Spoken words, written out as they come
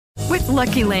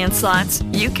Lucky Land Slots,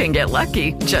 you can get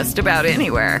lucky just about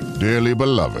anywhere. Dearly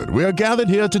beloved, we are gathered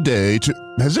here today to...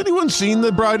 Has anyone seen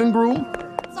the bride and groom?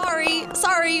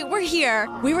 Sorry, we're here.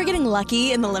 We were getting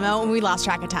lucky in the limo and we lost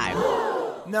track of time.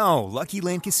 No, Lucky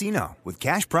Land Casino, with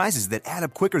cash prizes that add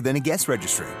up quicker than a guest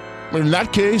registry. In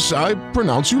that case, I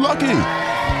pronounce you lucky.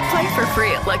 Play for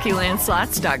free at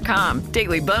LuckyLandSlots.com.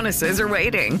 Daily bonuses are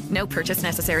waiting. No purchase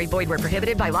necessary. Void where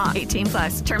prohibited by law.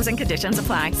 18+. Terms and conditions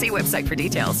apply. See website for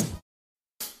details.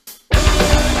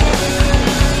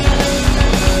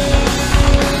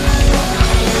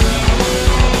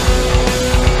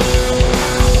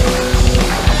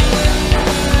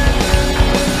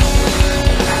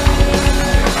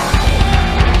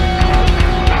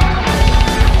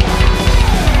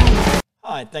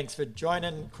 Hi, thanks for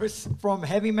joining Chris from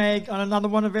Heavy Mag on another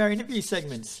one of our interview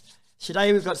segments.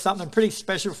 Today we've got something pretty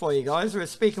special for you guys. We're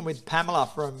speaking with Pamela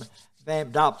from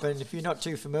Vamped Up, and if you're not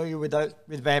too familiar with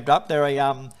Vamped Up, they're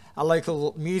a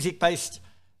local music-based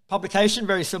publication,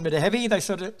 very similar to Heavy. They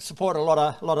sort of support a lot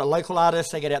of local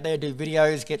artists. They get out there, do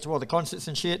videos, get to all the concerts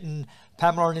and shit. And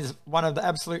Pamela is one of the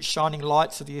absolute shining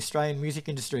lights of the Australian music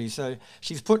industry. So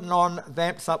she's putting on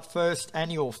Vamped Up first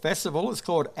annual festival. It's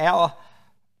called Our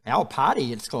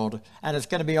Party, it's called, and it's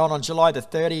going to be on July the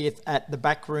 30th at the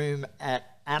Back Room at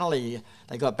Annerley.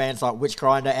 They got bands like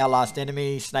Witchgrinder, Our Last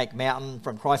Enemy, Snake Mountain,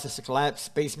 From Crisis to Collapse,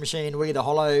 Beast Machine, We the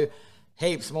Hollow,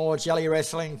 heaps more, Jelly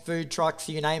Wrestling, food trucks,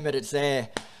 you name it, it's there.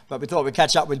 But we thought we'd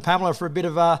catch up with Pamela for a bit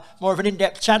of more of an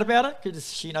in-depth chat about it,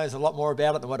 because she knows a lot more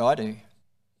about it than what I do.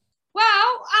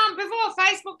 Well, before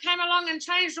Facebook came along and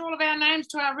changed all of our names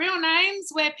to our real names,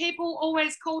 where people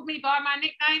always called me by my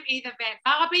nickname, either Vamp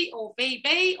Barbie or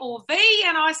VB or V,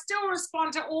 and I still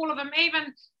respond to all of them,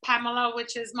 even Pamela,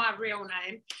 which is my real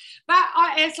name. But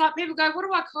it's like people go, what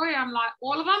do I call you? I'm like,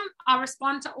 all of them. I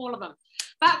respond to all of them.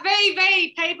 But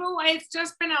VV, people, it's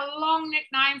just been a long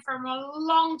nickname from a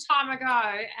long time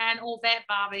ago, or Vamp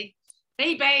Barbie.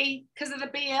 BB, because of the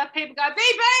beer. People go,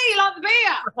 BB, like the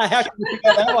beer. How can you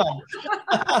forget that one?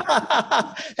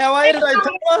 How are you today,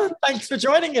 Pamela? Thanks for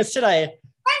joining us today.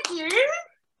 Thank you.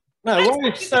 No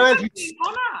worries. So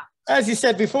as you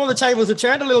said before, the tables have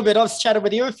turned a little bit. I've chatted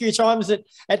with you a few times at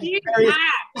various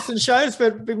different shows,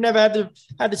 but we've never had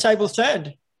the tables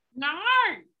turned. No.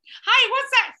 Hey,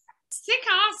 what's that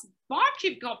sick-ass bike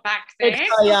you've got back there?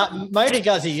 It's a motor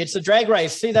guzzy. It's a drag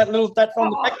race. See that on the back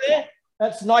there?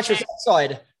 That's nitrous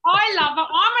oxide. I love it.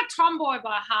 I'm a tomboy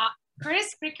by heart,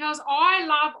 Chris, because I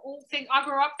love all things. I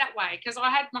grew up that way because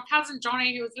I had my cousin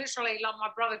Johnny, who was literally like my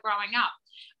brother growing up.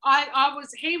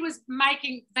 He was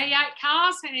making V8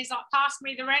 cars, and he's like, pass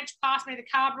me the wrench, pass me the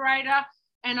carburetor,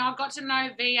 and I got to know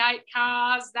V8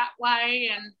 cars that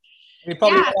way. And I'm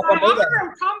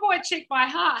a tomboy chick by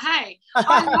heart. Hey,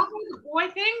 I love all the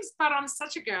boy things, but I'm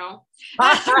such a girl.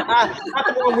 Nothing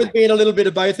wrong with being a little bit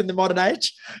of both in the modern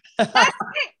age. That's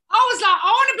it. I was like, I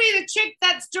want to be the chick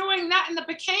that's doing that in the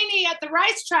bikini at the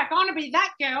racetrack. I want to be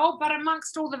that girl, but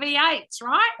amongst all the V8s,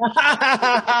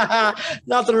 right?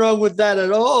 Nothing wrong with that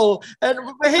at all. And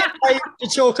we're here today to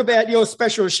talk about your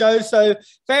special show. So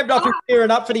Vamped Up is gearing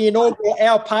up for the inaugural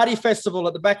Our Party Festival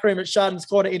at the Back Room at Chardon's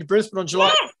Corner in Brisbane on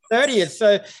July 30th.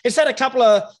 So it's had a couple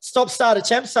of stop-start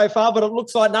attempts so far, but it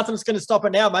looks like nothing's going to stop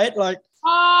it now, mate. I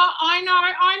know.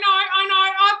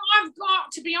 I've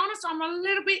got to be honest. I'm a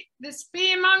little bit. This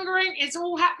fear mongering is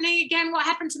all happening again. What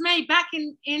happened to me back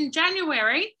in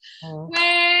January,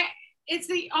 where it's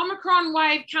the Omicron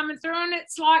wave coming through, and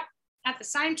it's like at the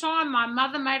same time, my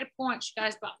mother made a point. She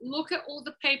goes, "But look at all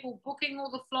the people booking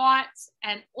all the flights,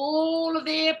 and all of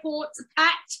the airports are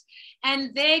packed,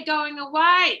 and they're going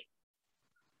away."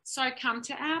 So come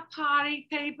to our party,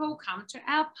 people. Come to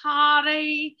our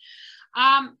party.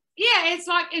 It's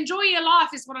like enjoy your life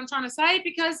is what I'm trying to say,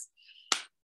 because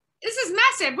this is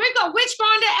massive. We've got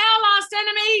Witchgrinder, Our Last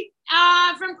Enemy,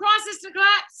 From Crisis to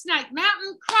Collapse, Snake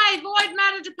Mountain, Cray, Void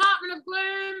Matter, Department of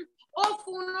Gloom,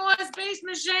 Awful Noise, Beast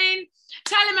Machine,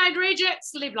 Tailor-Made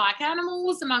Rejects, Live Like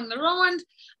Animals, Among the Ruined,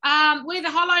 We the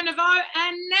Hollow Nouveau,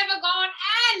 and Never Gone,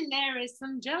 and there is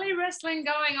some jelly wrestling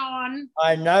going on.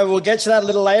 I know. We'll get to that a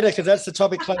little later because that's the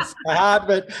topic close to my heart.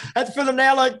 But as for them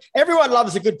now, like everyone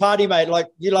loves a good party, mate. Like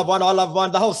you love one, I love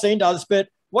one, the whole scene does. But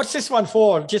what's this one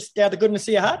for? Just out of the goodness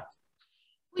of your heart?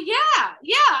 Well, yeah.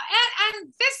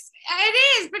 And this, it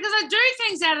is because I do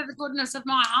things out of the goodness of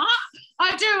my heart.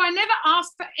 I do. I never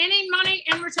ask for any money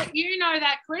in return. You know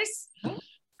that, Chris.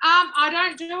 I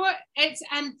don't do it.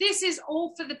 And this is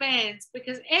all for the bands,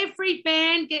 because every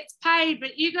band gets paid,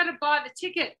 but you got to buy the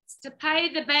tickets to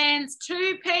pay the bands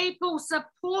to people.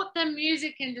 Support the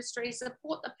music industry.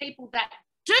 Support the people that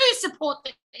do support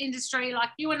the industry, like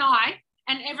you and I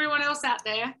and everyone else out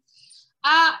there.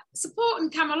 support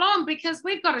and come along, because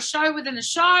we've got a show within a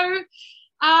show.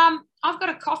 I've got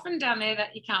a coffin down there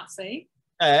that you can't see.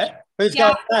 Who's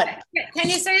going in that? Can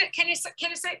you see it? Can you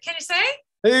see?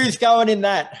 Who's going in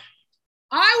that?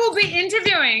 I will be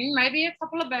interviewing maybe a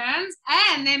couple of bands,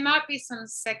 and there might be some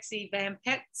sexy band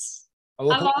pets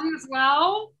along as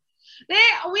well.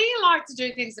 We like to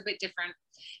do things a bit different.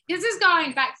 This is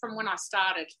going back from when I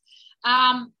started.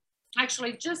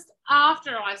 Actually, just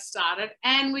after I started,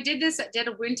 and we did this at Dead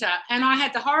of Winter, and I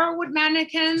had the Horrorwood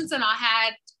Mannequins, and I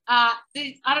had I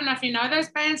don't know if you know those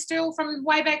bands still from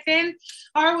way back then,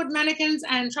 Horrorwood Mannequins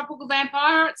and Tropical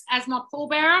Vampires as my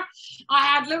pallbearer. I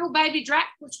had Little Baby Drac,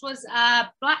 which was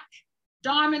a black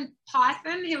diamond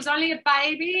python. He was only a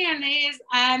baby, and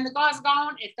the guys are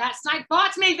going, if that snake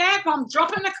bites me, Vamp, I'm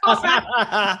dropping the coffin.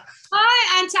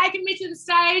 And taking me to the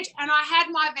stage, and I had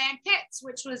my Van Pets,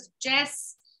 which was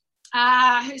Jess,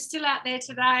 who's still out there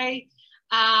today,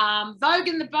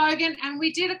 Vogan the Bogan, and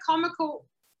we did a comical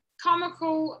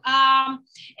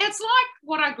it's like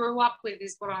what I grew up with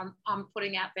is what I'm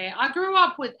putting out there. I grew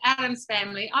up with Addams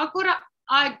Family. I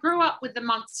grew up with the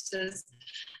Monsters,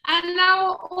 and they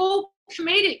were all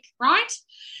comedic, right?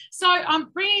 So I'm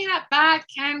bringing that back,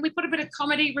 and we put a bit of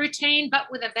comedy routine, but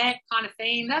with a vamp kind of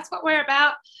theme. That's what we're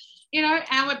about,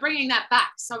 and we're bringing that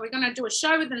back. So we're going to do a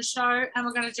show within a show, and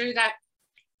we're going to do that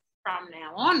from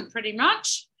now on, pretty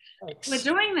much. We're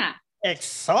doing that.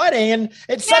 Exciting. And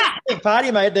it's such a big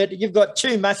party, mate, that you've got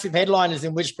two massive headliners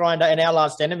in Witchgrinder and Our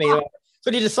Last Enemy.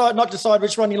 Could you decide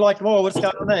which one you like more? What's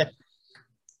going on there?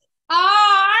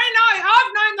 Oh, I know.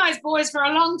 I've known those boys for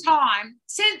a long time,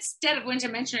 since Dead of Winter,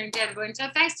 mentioning Dead of Winter.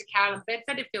 Thanks to Carolyn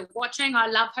Bedford, if you're watching. I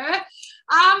love her.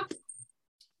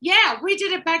 Yeah, we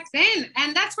did it back then,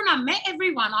 and that's when I met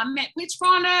everyone. I met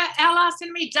Witchgrinder, Our Last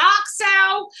Enemy, Dark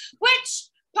Cell, which...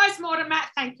 Postmortem Matt,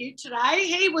 thank you today.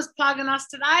 He was plugging us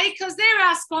today because they're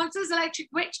our sponsors, Electric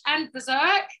Witch and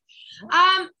Berserk.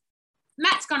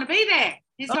 Matt's going to be there.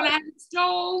 He's going to have a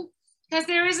stall, because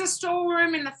there is a stall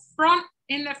room in the front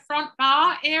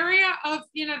bar area of,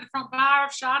 the front bar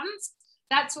of Chardon's.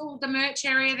 That's all the merch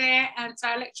area there, and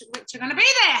so Electric Witch are going to be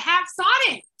there. How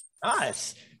exciting!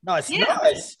 Nice.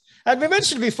 And we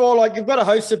mentioned before, like, you've got a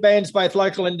host of bands, both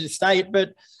local and interstate, but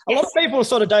a lot of people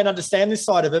sort of don't understand this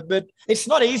side of it. But it's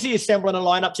not easy assembling a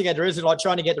lineup together, is it? Like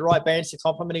trying to get the right bands to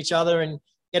complement each other and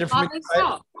get it from.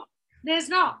 There's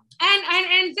not.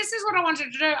 And this is what I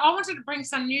wanted to do. I wanted to bring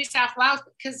some New South Wales,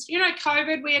 because we had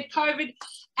COVID,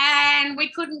 and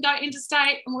we couldn't go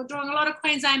interstate, and we're doing a lot of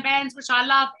Queensland bands, which I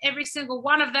love every single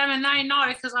one of them, and they know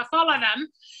because I follow them.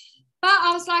 But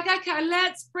I was like, okay,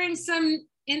 let's bring some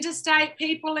interstate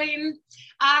people in.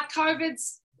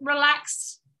 COVID's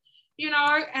relaxed,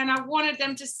 and I wanted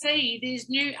them to see these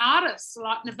new artists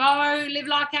like Navo, Live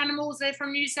Like Animals, they're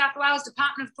from New South Wales,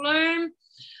 Department of Gloom,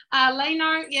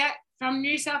 Leno, from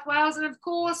New South Wales, and of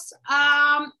course,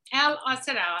 I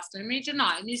said Our Last Enemy, didn't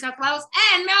I? New South Wales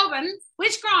and Melbourne,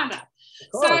 Witchgrinder.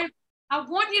 Cool. So I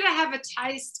want you to have a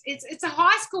taste. It's a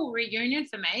high school reunion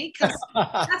for me, because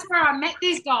that's where I met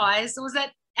these guys. It was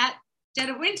at Dead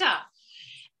of Winter.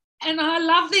 And I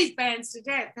love these bands to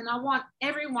death, and I want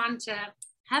everyone to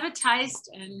have a taste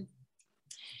and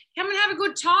come and have a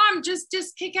good time. Just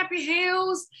kick up your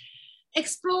heels,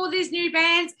 explore these new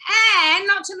bands, and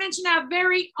not to mention our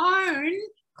very own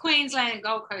Queensland and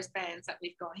Gold Coast bands that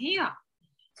we've got here.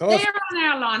 They're on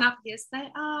our lineup. Yes, they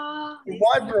are.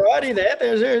 Wide variety there.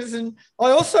 There's, and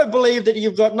I also believe that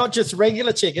you've got not just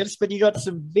regular tickets, but you've got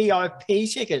some VIP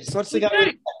tickets. What's the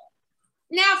going?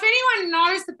 Now, if anyone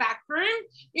knows the back room,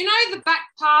 the back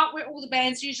part where all the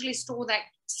bands usually store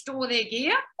their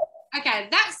gear. Okay,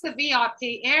 that's the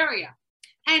VIP area.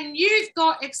 And you've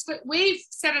got, we've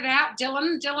set it out.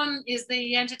 Dylan is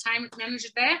the entertainment manager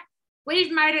there.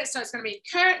 We've made it so it's going to be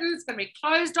curtains, it's going to be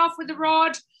closed off with a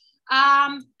rod.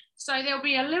 So there'll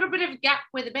be a little bit of a gap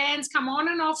where the bands come on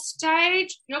and off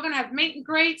stage. You're going to have meet and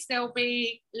greets. There'll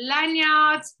be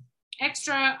lanyards,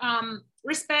 extra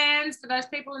wristbands for those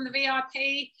people in the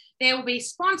VIP. There will be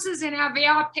sponsors in our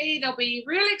VIP. There'll be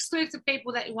really exclusive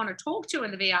people that you want to talk to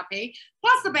in the VIP,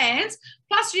 plus the bands,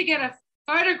 plus you get a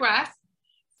photograph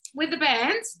with the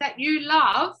bands that you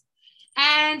love,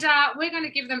 and we're going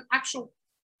to give them actual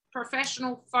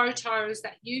professional photos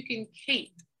that you can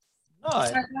keep. Nice.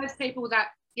 So those people that,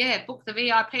 book the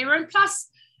VIP room, plus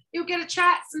you'll get a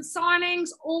chat, some signings,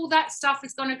 all that stuff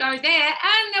is going to go there,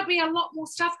 and there'll be a lot more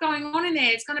stuff going on in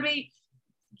there. It's going to be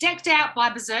decked out by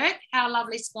Berserk, our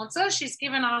lovely sponsor. She's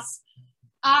given us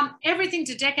everything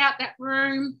to deck out that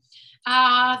room.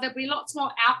 There'll be lots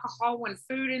more alcohol and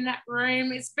food in that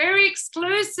room. It's very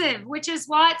exclusive, which is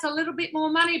why it's a little bit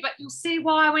more money, but you'll see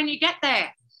why when you get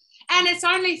there. And it's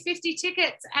only 50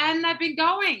 tickets, and they've been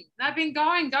going.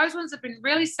 Those ones have been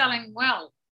really selling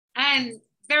well, and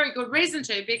very good reason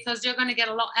to, because you're going to get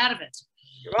a lot out of it.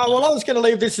 Oh, well, I was going to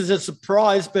leave this as a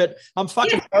surprise, but I'm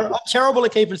I'm terrible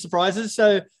at keeping surprises,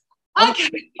 so I'm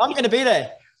going to be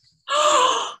there.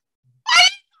 Oh,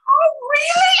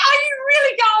 really? Are you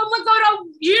really going? Oh, my God.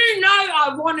 You know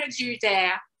I wanted you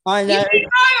there. I know. You know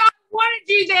I wanted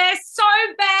you there so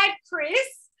bad, Chris.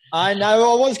 I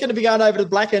know. I was going to be going over to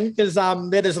Blacken because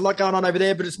there's a lot going on over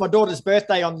there, but it's my daughter's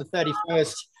birthday on the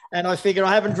 31st. And I figure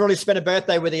I haven't really spent a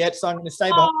birthday with her yet, so I'm going to stay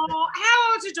behind. Oh,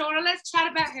 how old's your daughter? Let's chat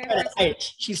about her.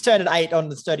 8. She's turning 8 on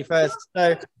the 31st.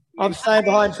 So I'm staying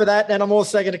behind for that. And I'm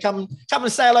also going to come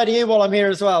and say hello to you while I'm here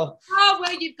as well. Oh,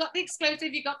 well, you've got the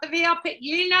exclusive. You've got the VIP.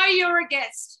 You know you're a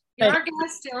guest. You're a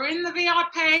guest. You're in the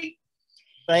VIP.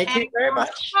 Thank you very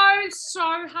much.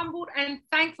 So humbled and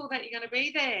thankful that you're going to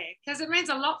be there, because it means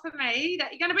a lot for me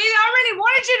that you're going to be there. I really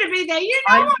wanted you to be there. You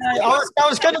know, I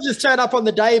was going to just turn up on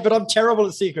the day, but I'm terrible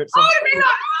at secrets. I would have been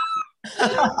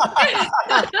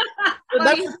like,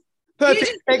 That's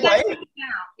perfect segue.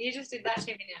 You just did that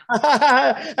to me now.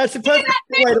 That's a perfect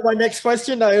segue to my next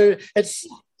question, though. It's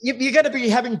you're going to be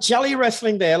having jelly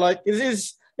wrestling there. Like,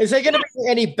 is there going to be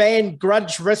any banned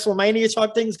grudge WrestleMania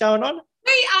type things going on?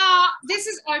 We are. This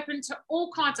is open to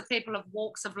all kinds of people of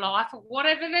walks of life,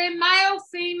 whatever they're, male,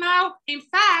 female. In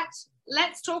fact,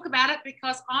 let's talk about it,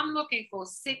 because I'm looking for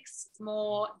 6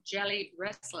 more jelly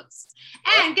wrestlers.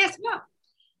 And guess what?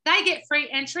 They get free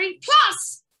entry.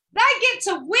 Plus, they get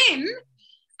to win.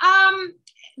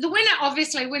 The winner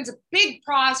obviously wins a big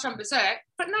prize from Berserk.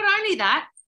 But not only that,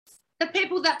 the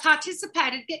people that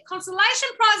participated get consolation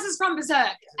prizes from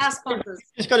Berserk, our sponsors.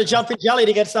 Just got to jump in jelly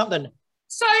to get something.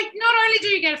 So not only do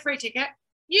you get a free ticket,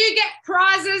 you get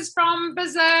prizes from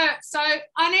Berserk. So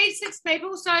I need 6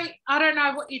 people. So I don't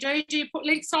know what you do. Do you put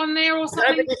links on there or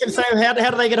something? You can say, how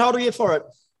do they get hold of you for it?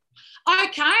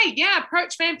 Okay, yeah,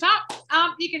 approach Vamped Up.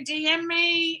 You can DM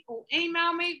me or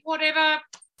email me, whatever.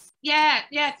 Yeah,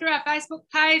 through our Facebook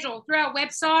page or through our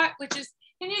website, which is,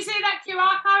 can you see that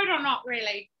QR code or not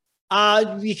really?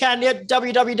 You can at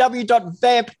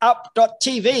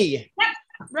www.vampedup.tv. Yep,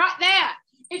 right there.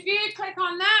 If you click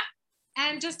on that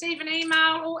and just even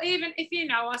email, or even if you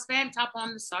know us, Vamped Up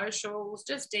on the socials,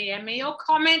 just DM me or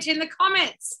comment in the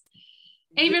comments,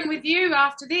 even with you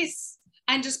after this,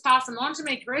 and just pass them on to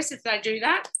me, Chris, if they do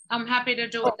that. I'm happy to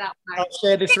do it that way. I'll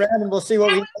share this around and we'll see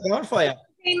what we got on for you.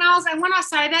 Emails, and when I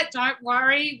say that, don't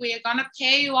worry, we are going to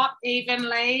pair you up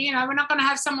evenly. You know, we're not going to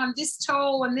have someone this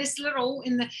tall and this little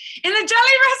in the jelly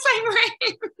wrestling ring.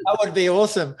 That would be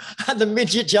awesome. The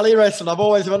midget jelly wrestling. I've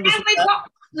always wanted to see that.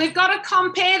 We've got a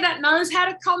compare that knows how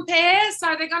to compare.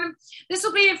 So they're going to, this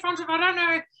will be in front of, I don't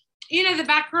know, you know, the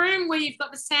back room where you've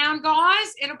got the sound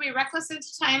guys. It'll be Reckless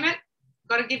Entertainment.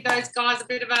 Got to give those guys a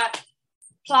bit of a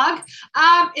plug.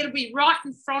 It'll be right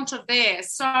in front of there.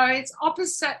 So it's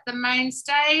opposite the main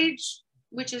stage,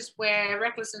 which is where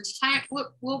Reckless Entertainment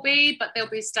will be, but there'll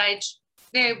be a stage.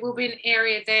 There will be an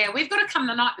area there. We've got to come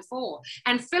the night before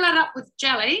and fill it up with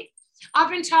jelly. I've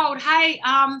been told, hey,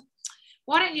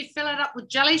 why don't you fill it up with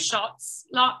jelly shots,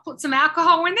 like put some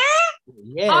alcohol in there?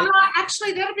 Yeah. I'm like,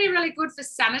 actually, that'll be really good for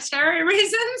sanitary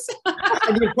reasons.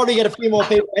 And you'll probably get a few more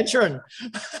people entering.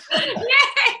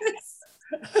 Yes.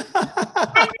 There's 3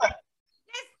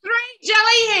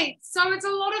 jelly heats, so it's a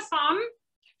lot of fun.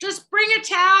 Just bring a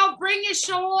towel, bring your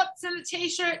shorts and a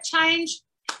T-shirt change,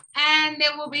 and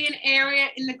there will be an area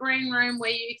in the green room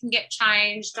where you can get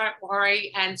changed, don't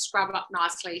worry, and scrub up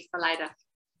nicely for later.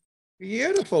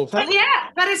 Beautiful. But yeah,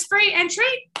 but it's free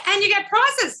entry and you get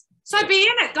prizes. So be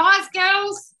in it, guys,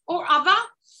 girls, or other.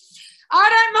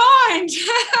 I don't mind.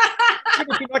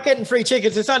 If you're not getting free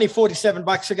tickets, it's only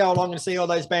 $47 to go along and see all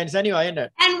those bands anyway, isn't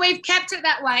it? And we've kept it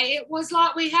that way. It was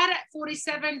like we had it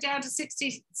 47 down to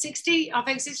 60, I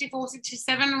think 64,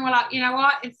 67. And we're like, you know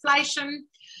what, inflation,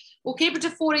 we'll keep it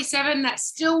to 47. That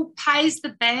still pays the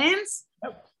bands.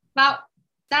 Yep. But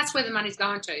that's where the money's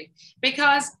going to,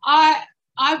 because I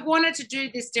wanted to do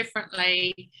this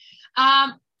differently.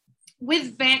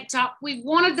 With Vamped Up, we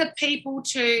wanted the people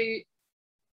to,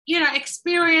 you know,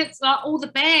 experience like all the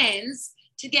bands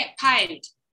to get paid.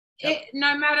 Yep.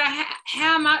 No matter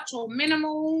how much or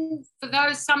minimal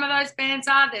for some of those bands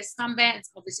are. There's some bands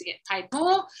obviously get paid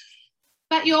more,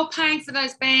 but you're paying for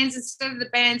those bands instead of the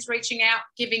bands reaching out,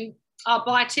 giving,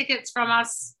 buy tickets from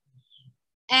us.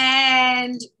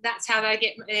 And that's how they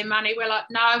get their money. We're like,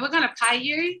 no, we're going to pay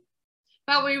you,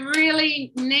 but we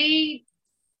really need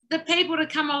the people to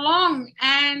come along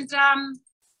and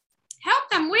help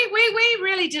them. We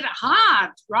really did it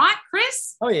hard, right,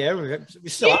 Chris? Oh, yeah. We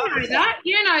still You are. know that.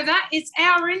 You know that. It's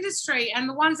our industry and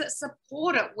the ones that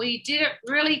support it. We did it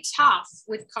really tough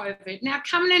with COVID. Now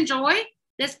come and enjoy.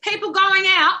 There's people going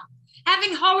out,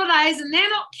 having holidays, and they're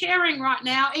not caring right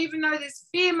now, even though there's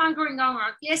fear-mongering going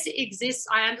on. Yes, it exists.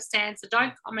 I understand. So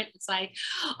don't comment and say,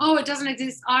 oh, it doesn't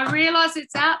exist. I realise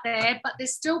it's out there, but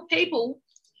there's still people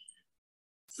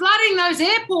flooding those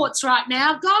airports right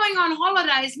now, going on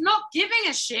holidays, not giving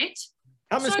a shit.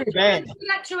 Come and So see don't band. do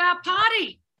that to our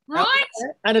party, right?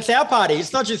 And it's our party.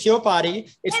 It's not just your party.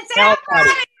 It's our party.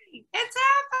 It's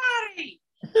our party.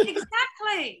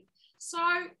 Exactly. So,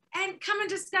 and come and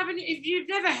discover, if you've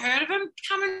never heard of them,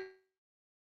 come and,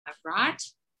 right?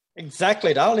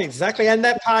 Exactly, darling, exactly. And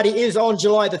that party is on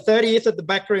July the 30th at the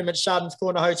back room at Chardon's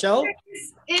Corner Hotel.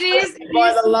 It is.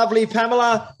 By the lovely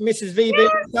Pamela, Mrs. VB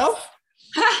herself.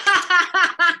 I'm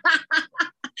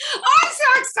so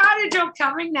excited you're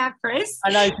coming now, Chris.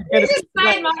 I know. You just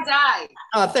made my day.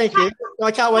 Oh, thank you.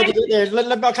 I can't wait to get there.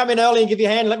 I'll come in early and give you a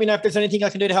hand. Let me know if there's anything I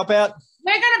can do to help out.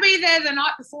 We're going to be there the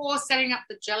night before setting up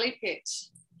the jelly pit.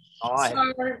 Aye.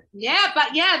 So,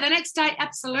 the next day,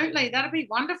 absolutely. That'll be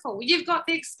wonderful. You've got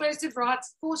the exclusive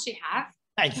rights. Of course you have.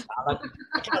 Thanks, darling.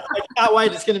 I can't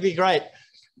wait. It's going to be great.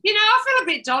 You know, I feel a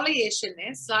bit Dolly-ish in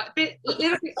this, like a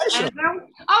little bit Annabelle.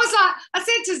 I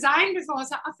said to Zane before, I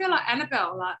was like, I feel like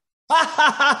Annabelle, like,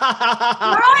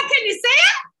 right, can you see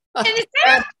it? Can you see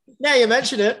it? Now you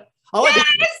mention it. I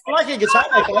like your guitar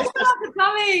necklace. I feel like a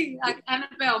Dolly, like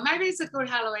Annabelle. Maybe it's a good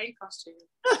Halloween costume.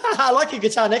 I like your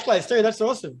guitar necklace too. That's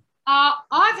awesome.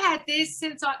 I've had this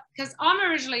because I'm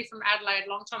originally from Adelaide a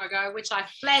long time ago, which I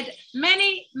fled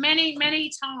many, many,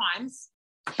 many times.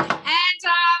 And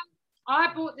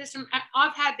I bought this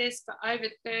I've had this for over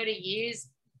 30 years.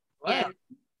 Wow. Yeah.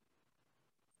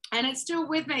 And it's still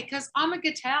with me because I'm a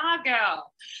guitar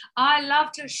girl. I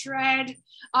love to shred.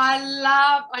 I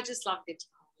just love guitars.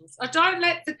 I don't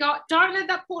let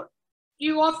that put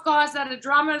you off, guys that are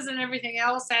drummers and everything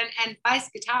else and bass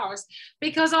guitarists,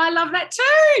 because I love that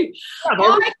too.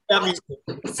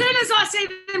 As soon as I see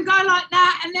them go like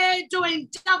that and they're doing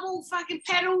double fucking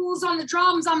pedals on the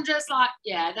drums, I'm just like,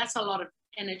 yeah, that's a lot of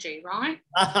energy, right?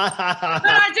 But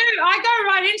I go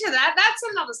right into that. That's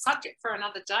another subject for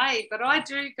another day, but I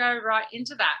do go right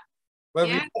into that. Well,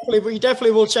 we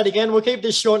definitely will chat again. We'll keep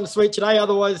this short and sweet today.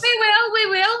 Otherwise, we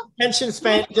will. Pension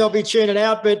fans, they'll be tuning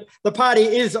out. But the party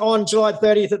is on July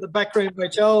 30th at the Backroom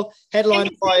Hotel,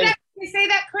 headlined by... Can you see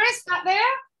that, Chris, up there?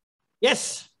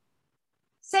 Yes.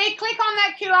 See, click on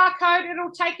that QR code.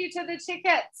 It'll take you to the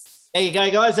tickets. There you go,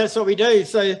 guys. That's what we do.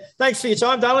 So thanks for your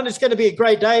time, darling. It's going to be a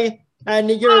great day.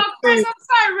 And you're Chris, I'm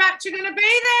so rapt you're going to be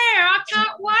there. I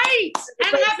can't wait.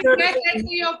 And happy birthday to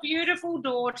your beautiful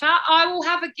daughter. I will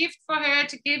have a gift for her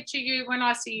to give to you when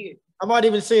I see you. I might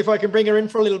even see if I can bring her in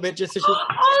for a little bit. Just to that'd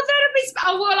be...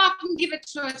 Oh, well, I can give it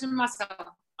to her to myself.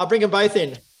 I'll bring them both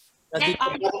in.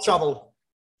 That's trouble.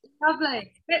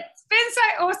 Lovely. It's been so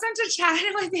awesome to chat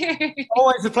with you.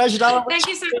 Always a pleasure, darling. Thank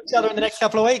you so much. Each other in the next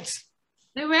couple of weeks.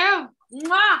 We will.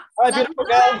 Mwah. All right, beautiful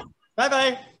girl.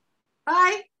 Bye-bye.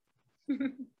 Bye.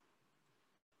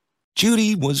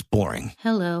 Judy was boring.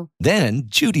 Hello. Then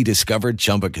Judy discovered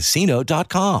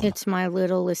ChumbaCasino.com. It's my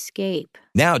little escape.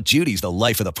 Now Judy's the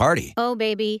life of the party. Oh,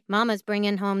 baby, mama's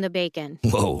bringing home the bacon.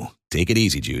 Whoa, take it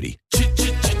easy, Judy.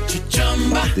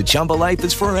 The Chumba life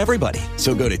is for everybody.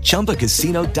 So go to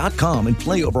ChumbaCasino.com and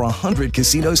play over 100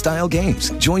 casino-style games.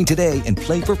 Join today and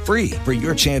play for free for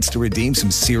your chance to redeem some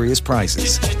serious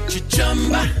prizes.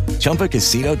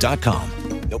 ChumbaCasino.com.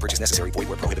 No purchase necessary. Void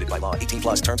where prohibited by law.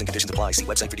 18+ terms and conditions apply. See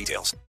website for details.